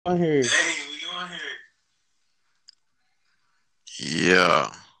On here. Hey, we on here.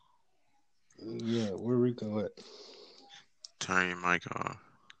 Yeah, Yeah, where Rico at? turn your mic off.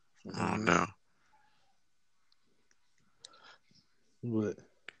 Oh Mhm. no. But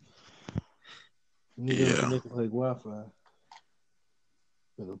nigga don't Yeah, connect like Wi-Fi.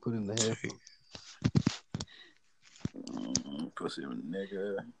 Gonna put in the headphone. Pussy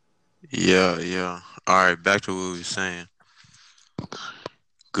nigga. yeah. All right, back to what we were saying.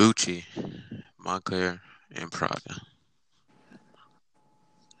 Gucci, Moncler, and Prada.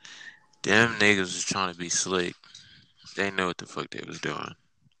 Them niggas was trying to be slick. They know what the fuck they was doing.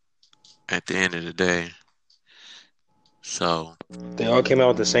 At the end of the day, so They all came out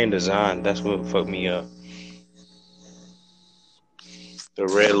with the same design. That's what fucked me up. The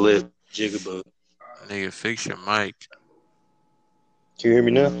red lip jigaboo. nigga, fix your mic. Can you hear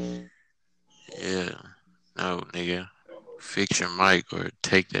me now? Yeah, no, nigga, fix your mic or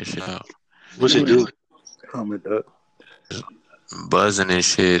take that shit out. What's it do? Comment up. Buzzing and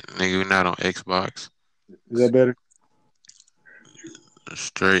shit, nigga. We not on Xbox. Is that better?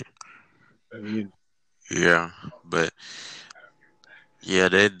 Straight. Yeah. Yeah, but yeah,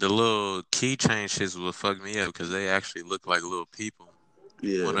 the little keychain shits will fuck me up because they actually look like little people.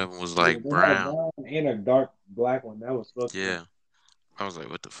 Yeah. One of them was Yeah, like they had a brown. brown and a dark black one. That was fucked up. Yeah, I was like,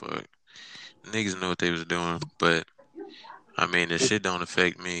 what the fuck? Niggas knew what they was doing, but I mean, the shit don't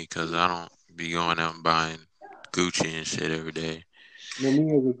affect me because I don't be going out and buying Gucci and shit every day. You know,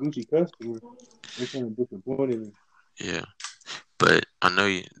 me as a Gucci customer, they kind of disappointed me. Yeah, but I know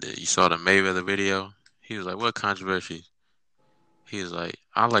you saw the Mayweather video. He was like, what controversy? He was like,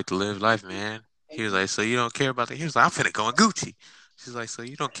 I like to live life, man. He was like, so you don't care about that? He was like, I'm finna go in Gucci. She's like, so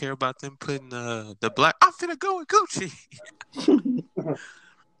you don't care about them putting the black? I'm finna go in Gucci.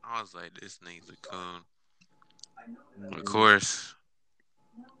 I was like, this nigga's a coon. Of Mhm. course,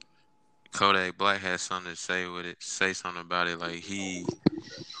 Kodak Black had something to say with it, say something about it. Like he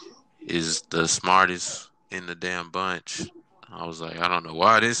is the smartest in the damn bunch. I was like, I don't know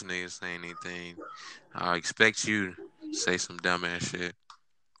why this nigga saying anything. I expect you to say some dumbass shit.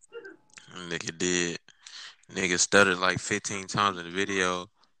 And nigga did. Nigga stuttered like 15 times in the video,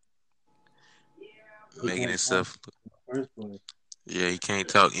 He making can't talk himself. in the first place. Yeah, he can't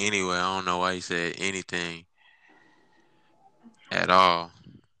talk anyway. I don't know why he said anything at all.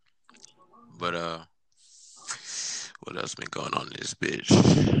 But what else been going on in this bitch?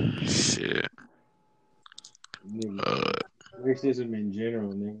 Shit. Nigga, Uh, racism in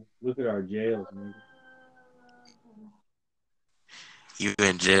general, nigga. Look at our jails, nigga. you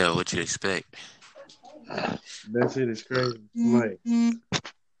in jail? What you expect? That shit is crazy. Like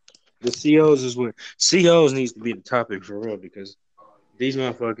the COs is what COs needs to be the topic for real because these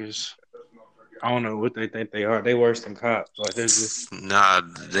motherfuckers, I don't know what they think they are. They worse than cops. Like they're just Nah,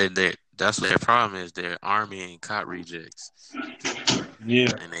 they that's what their problem is. They're army and cop rejects,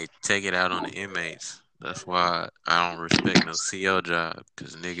 yeah. and they take it out on the inmates. That's why I don't respect no CO job,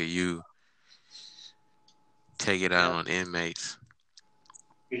 cause nigga, you take it out on inmates.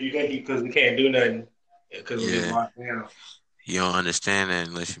 Because you think because we can't do nothing because we Yeah, locked down. you don't understand that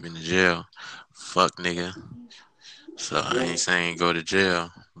unless you've been to jail. Fuck, nigga. So I Yeah. ain't saying go to jail,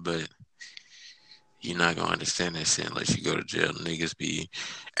 but you're not gonna understand that shit unless you go to jail. Niggas be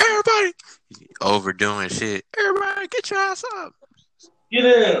everybody overdoing shit. Everybody get your ass up. Get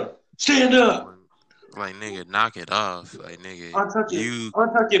down. Stand up. Like nigga, knock it off. Like nigga, Untuck it. you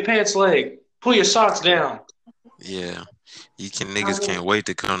Untuck your pants leg. Pull your socks down. yeah, you can niggas can't wait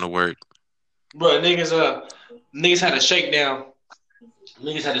to come to work. Bro, niggas had a shakedown.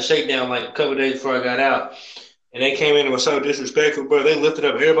 Niggas had a shakedown like a couple days before I got out. And they came in and was so disrespectful, bro. They lifted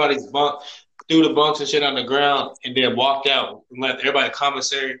up everybody's bunk, threw the bunks and shit on the ground, and then walked out and left everybody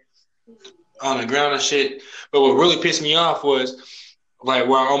commissary on the ground and shit. But what really pissed me off was like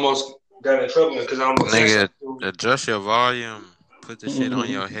where I almost got in trouble because I almost said Nigga, something to him. adjust your volume. Put the shit on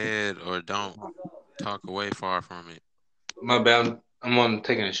your head or don't talk away far from it. My bad. I'm on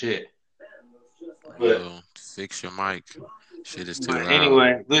taking a shit. But Well, fix your mic. Shit is too but loud.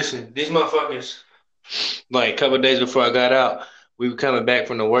 anyway, listen, these motherfuckers. Like a couple of days before I got out, we were coming back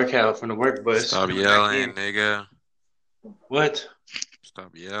from the workout from the work bus Stop coming back yelling, in. nigga. What?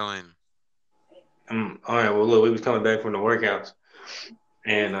 Stop yelling. All right. Well, look, we was coming back from the workouts,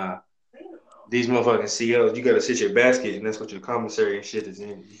 and these motherfucking COs, you gotta sit your basket, and that's what your commissary and shit is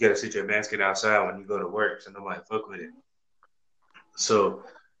in. You gotta sit your basket outside when you go to work, so nobody fuck with it. So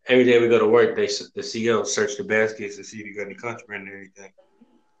every day we go to work, the COs search the baskets to see if you got any contraband and everything.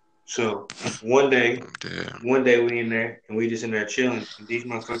 So one Damn. one day we in there and we just in there chilling, and these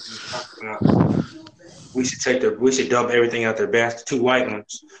motherfuckers talking about we should dump everything out their basket. Two white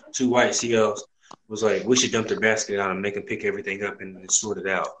ones, two white CLs was like, we should dump their basket out and make them pick everything up and sort it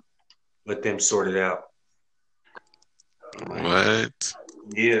out. Let them sort it out. What?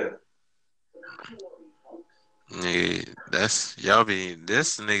 Yeah. Nigga, that's y'all be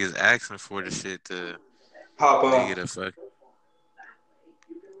this niggas asking for the shit to Pop nigga off. to fuck.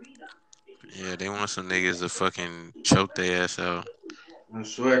 Yeah, they want some niggas to fucking choke their ass out. I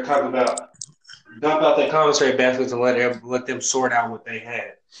swear, talk about dump out their commissary baskets and let them sort out what they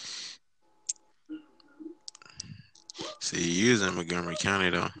had. See, you was in Montgomery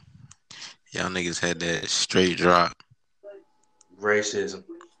County though. Y'all niggas had that straight drop. Racism.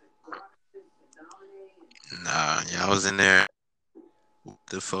 Nah, y'all was in there with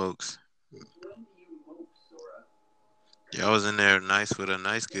the folks. Y'all was in there nice with a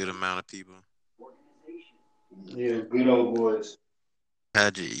nice good amount of people. Yeah, good old boys.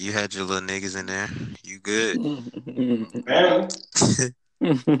 You had your little niggas in there. You good? Barely.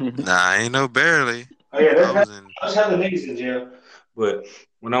 Nah, ain't no barely. Oh yeah, I was in. I was having niggas in jail, but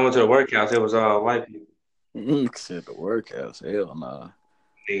when I went to the workhouse, it was all white people. Said the workhouse. Hell nah.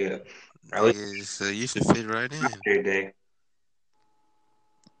 Yeah, Niggas, so you should fit right in. every day.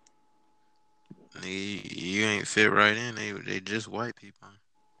 Nigga, you ain't fit right in. They just white people.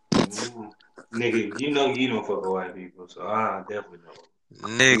 Nigga, you know you don't fuck with white people, so I definitely know.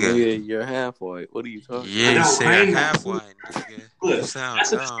 Nigga. Nigga, you're half white. What are you talking Yeah, I you know, say I I'm ain't half no- white, nigga. Look, You sound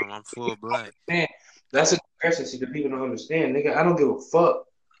that's a- dumb. I'm full black. Man, that's a comparison that people don't understand, nigga. I don't give a fuck.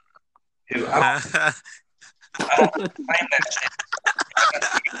 If I don't claim that shit.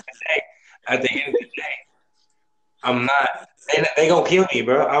 At the end of the day, I'm not. They gonna kill me,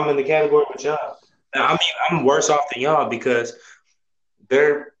 bro. I'm in the category with y'all. Now, I mean, I'm worse off than y'all because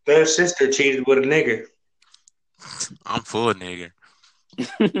their sister cheated with a nigga. I'm full nigga.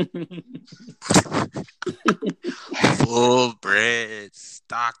 Full bread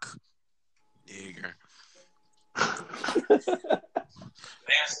stock nigger. They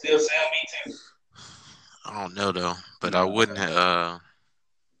still sell me too. I don't know though, but I wouldn't have.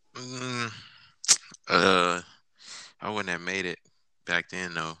 I wouldn't have made it back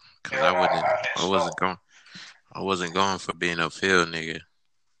then though, cause I wasn't going for being a field nigga.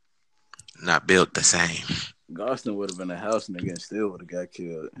 Not built the same. Goston would have been a house nigga and still would have got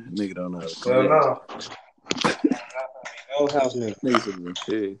killed. Nigga don't know how to Well, cook. no house nigga. Niggas would have been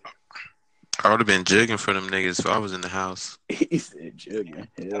pissed. I would have been jigging for them niggas if I was in the house. He said jugging.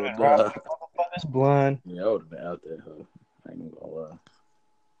 Hell nah. Motherfucker's blind. Yeah, I would have been out there, huh? I ain't gonna lie.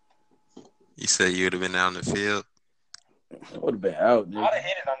 You said you would have been out in the field. I would have been out, nigga. I'd have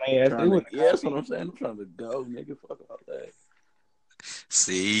hit it on their ass. They Trying to, wouldn't yeah, that's what I'm saying. I'm trying to go, nigga. Fuck all that.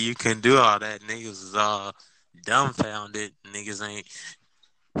 See, you can do all that. Niggas is all dumbfounded. Niggas ain't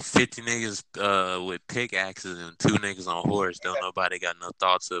 50 niggas with pickaxes and 2 niggas on horse. Don't nobody got no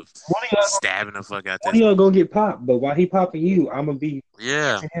thoughts of stabbing the fuck out One of this. y'all gonna get popped, but while he popping you, I'm gonna be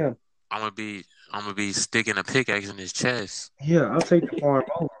Yeah, him. I'm gonna be sticking a pickaxe in his chest. Yeah, I'll take the farm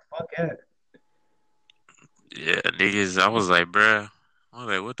over. Fuck that. Yeah, niggas. I was like, bruh. I was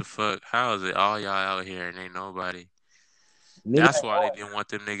like, what the fuck? How is it all y'all out here and ain't nobody? That's why they didn't want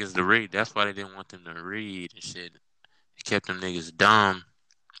them niggas to read. That's why they didn't want them to read and shit. They kept them niggas dumb,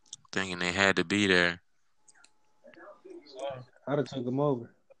 thinking they had to be there. I'd have took them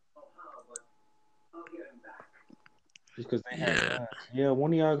over. Just because they had guns. Yeah,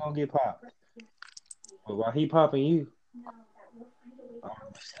 one of y'all gonna get popped. But while he popping you,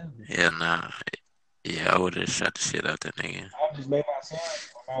 Yeah, nah. Yeah, I would have shot the shit out that nigga. I just made my son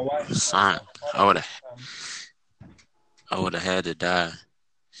or my wife. Son, I would have had to die.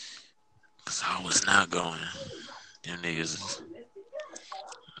 Cause I was not going. Them niggas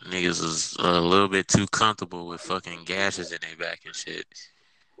is a little bit too comfortable with fucking gashes in their back and shit.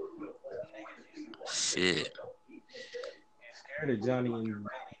 Shit. Scared of Johnny and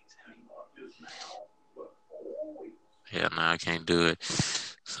Yeah, nah, I can't do it.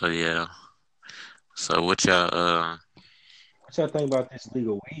 So yeah. So what y'all think about this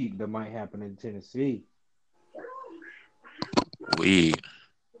legal weed that might happen in Tennessee? weed?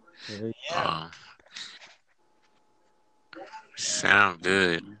 Yeah. Sound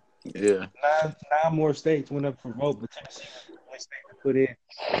good. Yeah. Nine more states went up for vote, but Tennessee was the only state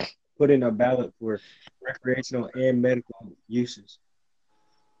to put in a ballot for recreational and medical uses.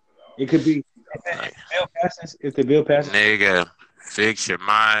 It could be if the bill passes. Nigga, fix your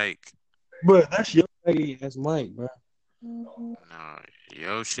mic. Bro, that's your ass mic, bro. No,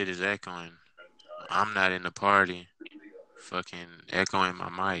 your shit is echoing. I'm not in the party. Fucking echoing my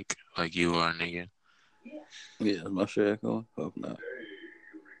mic like you are, nigga. Yeah, is my shit going? Hope not.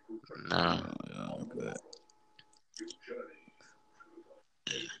 Nah. Yeah, good.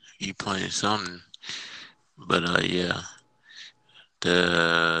 be playing something. But yeah,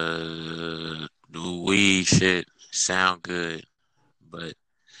 the weed shit sound good, but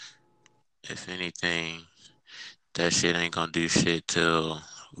if anything, that shit ain't gonna do shit till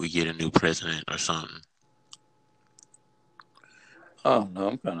we get a new president or something. Oh no,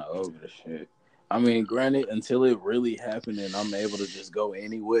 I'm kind of over the shit. I mean, granted, until it really happened and I'm able to just go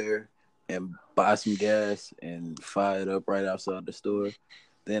anywhere and buy some gas and fire it up right outside the store,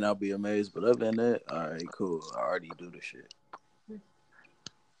 then I'll be amazed. But other than that, all right, cool. I already do the shit.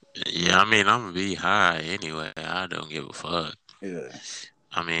 Yeah, I mean, I'm gonna be high anyway. I don't give a fuck. Yeah.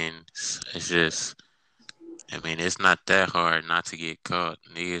 I mean, it's just, I mean, it's not that hard not to get caught.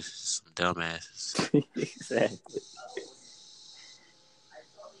 Niggas, some dumbasses. Exactly.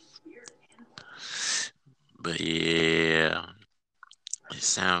 But yeah, it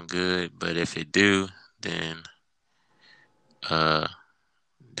sound good. But if it do, then uh,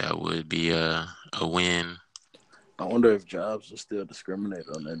 that would be a win. I wonder if jobs will still discriminate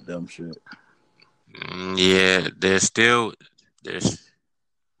on that dumb shit. Yeah, there's nigga,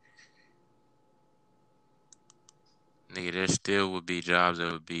 there still would be jobs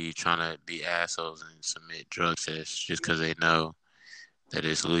that would be trying to be assholes and submit drug tests just because they know that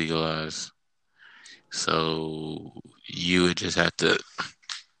it's legalized. So you would just have to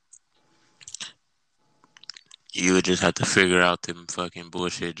figure out them fucking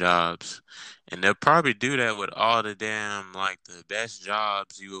bullshit jobs. And they'll probably do that with all the damn, like, the best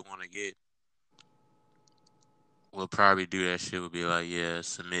jobs you would want to get. Will probably do that shit. Will be like, yeah,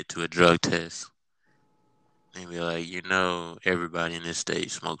 submit to a drug test. And be like, everybody in this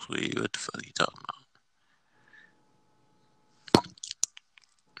state smokes weed. What the fuck you talking about?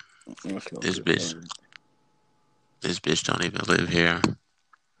 This bitch don't even live here.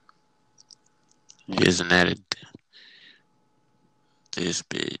 Isn't that it? This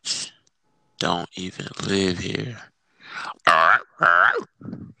bitch don't even live here.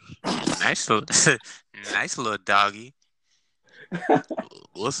 Nice little doggy.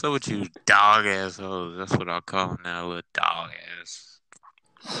 What's up with you dog assholes? That's what I'll call him now, little dog ass.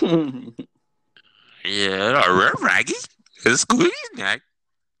 Yeah, Raggy. It's squeeze neck.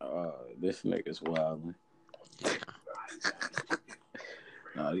 This nigga's wild. Yeah.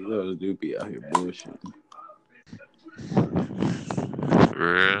 Nah, these others do be out here bullshitting. For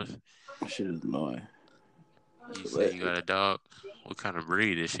real? Shit is annoying. You say you got a dog? What kind of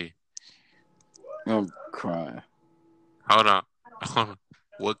breed is she? I'm crying. Hold on.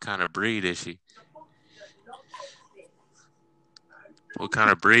 What kind of breed is she? What kind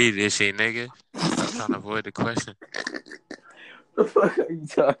of breed is she, nigga? I'm trying to avoid the question. The fuck are you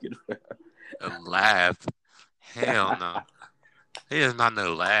talking about? A lab? Hell no. He is not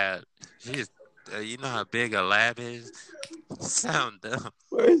no lab. He is. You know how big a lab is? Sound dumb.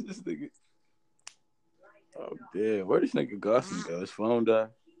 Where is this nigga? Oh damn! Where this nigga Gosling go? His phone died.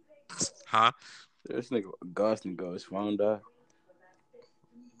 Huh? This nigga Gosling go. His phone died.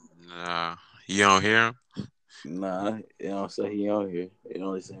 Nah. You don't hear him? Nah, it don't say he on here. It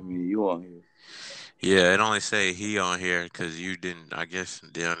only say me and you on here. Yeah, it only say he on here because you didn't. I guess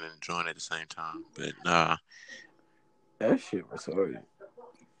didn't join at the same time. But nah. That shit was retarded.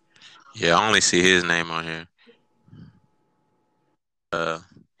 Yeah, I only see his name on here.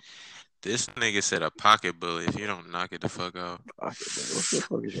 This nigga said a pocket bully. If you don't knock it the fuck out. What the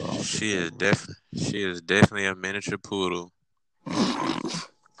fuck is wrong with She is definitely a miniature poodle.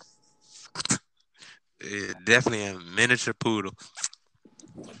 Yeah, definitely a miniature poodle.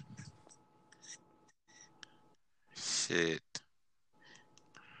 Shit.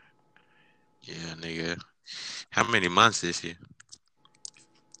 Yeah, nigga. How many months is she?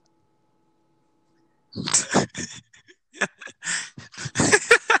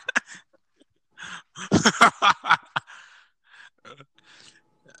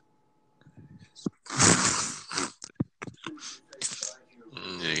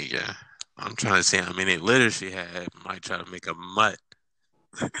 Yeah. I'm trying to see how many litters she had. Might try to make a mutt.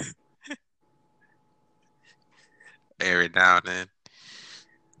 Every now and then.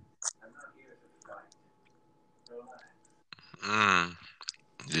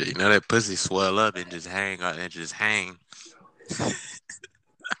 Yeah, you know that pussy swell up and just hang.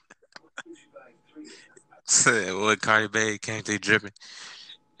 What Cardi B came through dripping.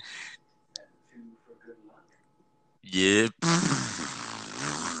 Yeah.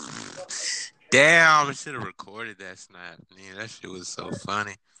 Damn, I should have recorded that snap. Man, that shit was so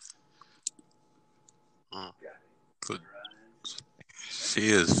funny. She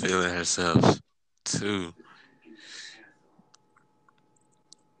is feeling herself too.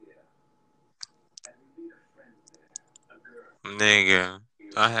 Nigga.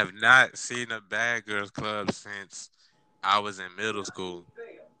 I have not seen a Bad Girls Club since I was in middle school,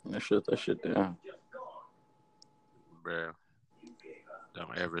 Shut that shit down. bro.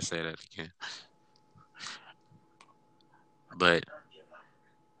 Don't ever say that again. But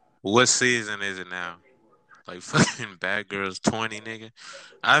what season is it now? Like fucking Bad Girls 20, nigga.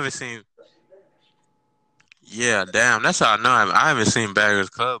 I haven't seen. Yeah, damn. That's how I know. I haven't seen Bad Girls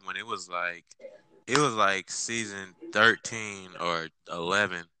Club when it was like season 13 or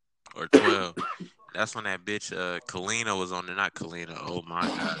 11 or 12. That's when that bitch Kalina was on there. Not Kalina. Oh my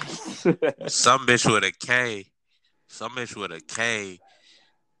gosh. Some bitch with a K. Some bitch with a K.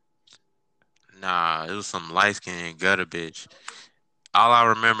 Nah, it was some light skinned gutter bitch. All I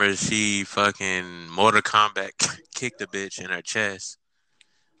remember is she fucking Mortal Kombat kicked a bitch in her chest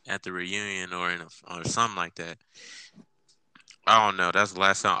at the reunion or or something like that. I don't know. That's the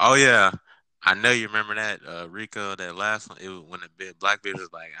last time. Oh yeah, I know you remember that Rico. That last one. It was when the black bitch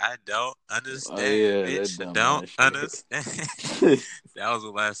was like, "I don't understand, Oh yeah, that bitch. I dumb don't ass shit. understand." That was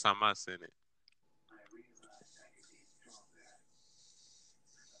the last time I seen it.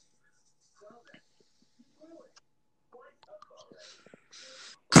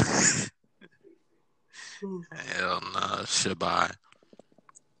 Hell no, Shabai.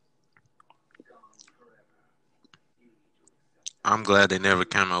 I'm glad they never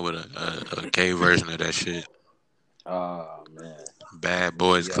came out with a gay version of that shit. Oh man, Bad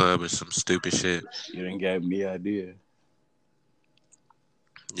Boys Yeah. Club or some stupid shit. you didn't give me idea.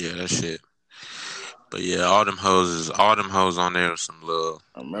 Yeah, that shit. But yeah, all them hoes on there with some little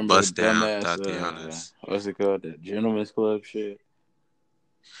I remember bust that down dumbass. Tatianas. What's it called? The Gentleman's Club shit.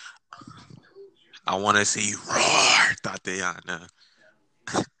 I want to see you roar, Tatiana.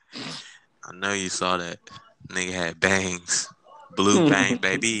 I know you saw that. Nigga had bangs. Blue bang,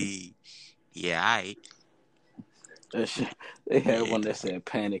 baby. Yeah, I. That shit. They had Yeah, one that said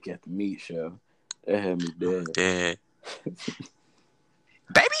 "Panic at the Meat Show." That had me dead. dead.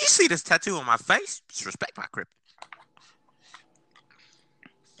 Baby, you see this tattoo on my face? Disrespect my crip.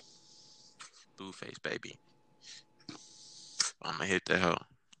 Blue face, baby. I'm gonna hit the hell.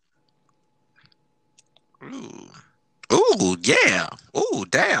 Ooh. Ooh, yeah. Ooh,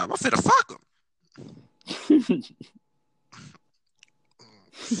 damn. I'm finna fuck him.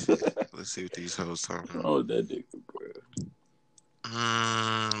 Let's see what these hoes talking about. Oh, that nigga, bro.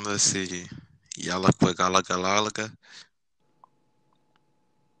 Let's see. Yalaka Galaka.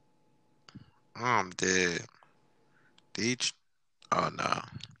 Oh, I'm dead. Oh no. I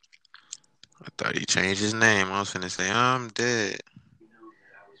thought he changed his name. I was finna say I'm dead.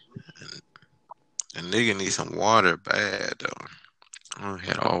 The nigga need some water bad though. I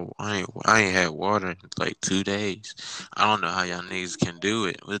ain't had water in like 2 days. I don't know how y'all niggas can do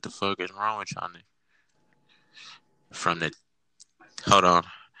it. What the fuck is wrong with y'all niggas? From the hold on.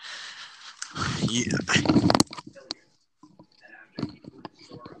 Yeah.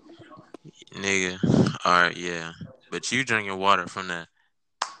 Nigga. Alright, yeah. But you drinking water from the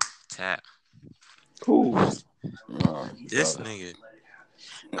tap. Cool. This nigga.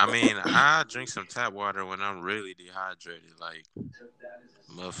 I mean, I drink some tap water when I'm really dehydrated, like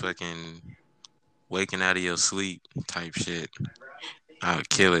motherfucking waking out of your sleep type shit. I would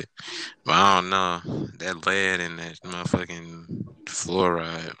kill it. But I don't know. That lead and that motherfucking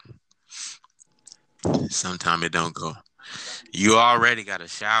fluoride, sometimes it don't go. You already got a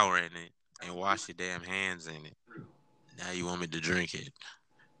shower in it and wash your damn hands in it. Now you want me to drink it.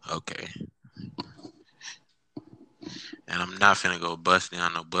 Okay. And I'm not finna go bust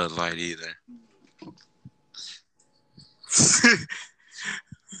down no Bud Light either.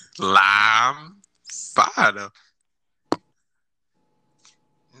 Lime. Fire though.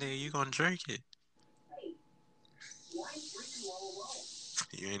 Nigga, you gonna drink it.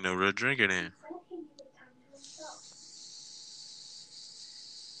 You ain't no real drinker then.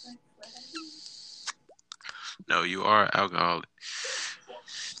 No, you are alcoholic.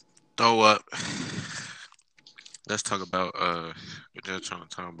 Throw up. Let's talk about we're just trying to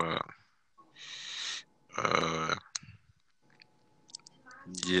talk about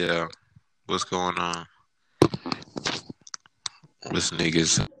yeah. What's going on? What's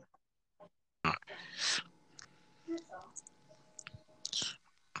niggas?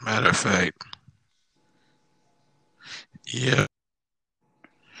 Matter of fact. Yeah.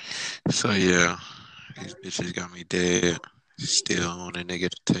 So yeah. These bitches got me dead. Still want a nigga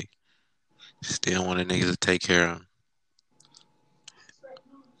to take care of them.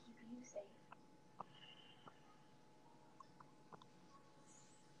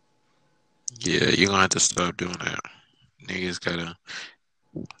 Yeah, you're gonna have to stop doing that. Niggas gotta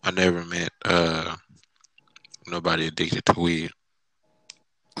I never met nobody addicted to weed.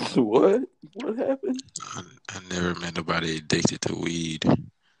 What? What happened? I never met nobody addicted to weed.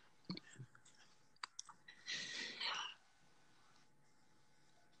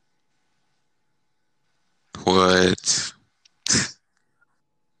 What?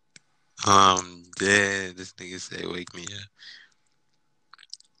 Dead. This nigga say, "Wake me up."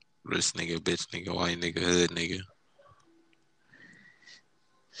 Rich nigga, bitch nigga, white nigga, hood nigga.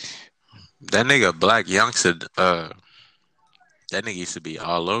 That nigga Black Youngster, that nigga used to be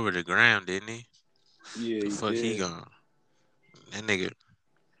all over the ground, didn't he? Yeah, The he fuck he did. gone? That nigga,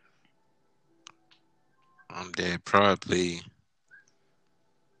 I'm dead. Probably,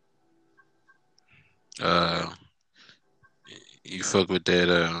 uh, you fuck with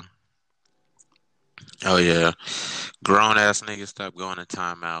that, oh yeah. Grown ass niggas stop going to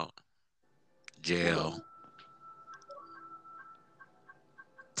timeout. Jail.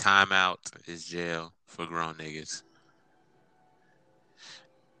 Timeout is jail for grown niggas.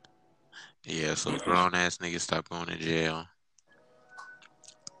 Yeah, so grown ass niggas stop going to jail.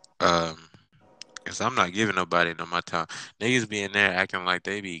 Cause I'm not giving nobody no my time. Niggas be in there acting like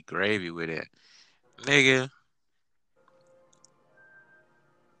they be gravy with it. Nigga.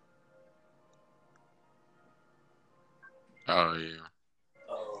 Oh yeah.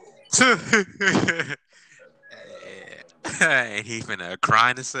 And he finna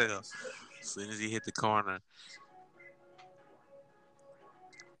crying himself as soon as he hit the corner.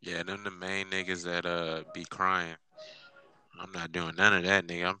 Yeah, them the main niggas that be crying. I'm not doing none of that,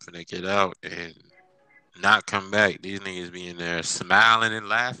 nigga. I'm finna get out and not come back. These niggas be in there smiling and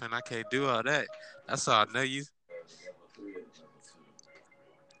laughing. I can't do all that. That's all I know you.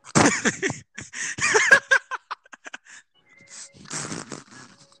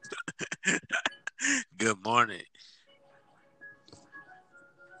 Good morning.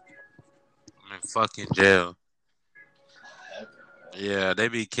 I'm in fucking jail. Yeah, they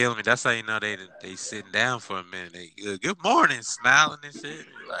be killing me. That's how you know they sitting down for a minute. They good morning, smiling and shit.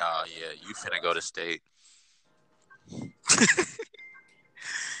 You're like, oh yeah, you finna go to state.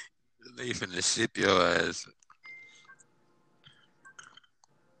 They finna ship your ass.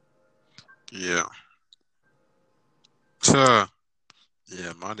 Yeah. So,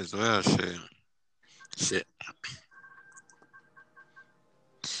 yeah, might as well. Shit.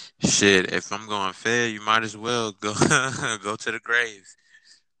 Shit. If I'm going fair, you might as well go go to the graves.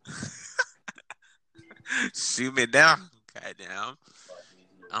 Shoot me down. Goddamn.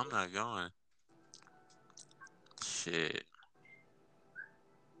 I'm not going. Shit.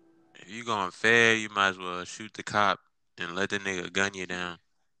 If you going fair, you might as well shoot the cop and let the nigga gun you down.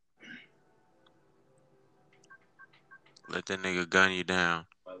 Let that nigga gun you down.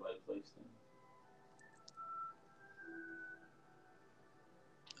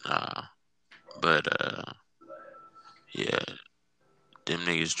 Nah. But yeah, them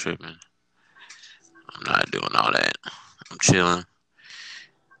niggas tripping. I'm not doing all that. I'm chilling.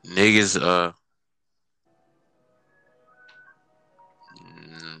 Niggas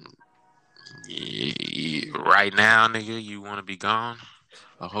right now, nigga, you wanna be gone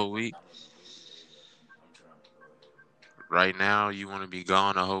a whole week? Right now, you wanna be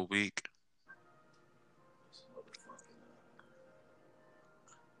gone a whole week?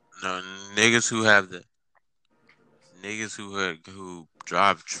 No, niggas who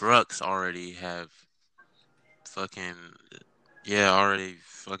drive trucks already have fucking already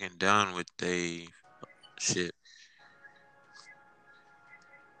fucking done with they shit.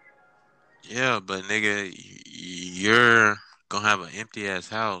 Yeah, but nigga, you're gonna have an empty ass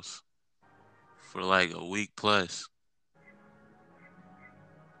house for like a week plus.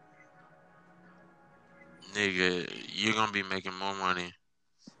 Nigga, you're gonna be making more money.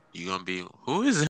 You're gonna be who is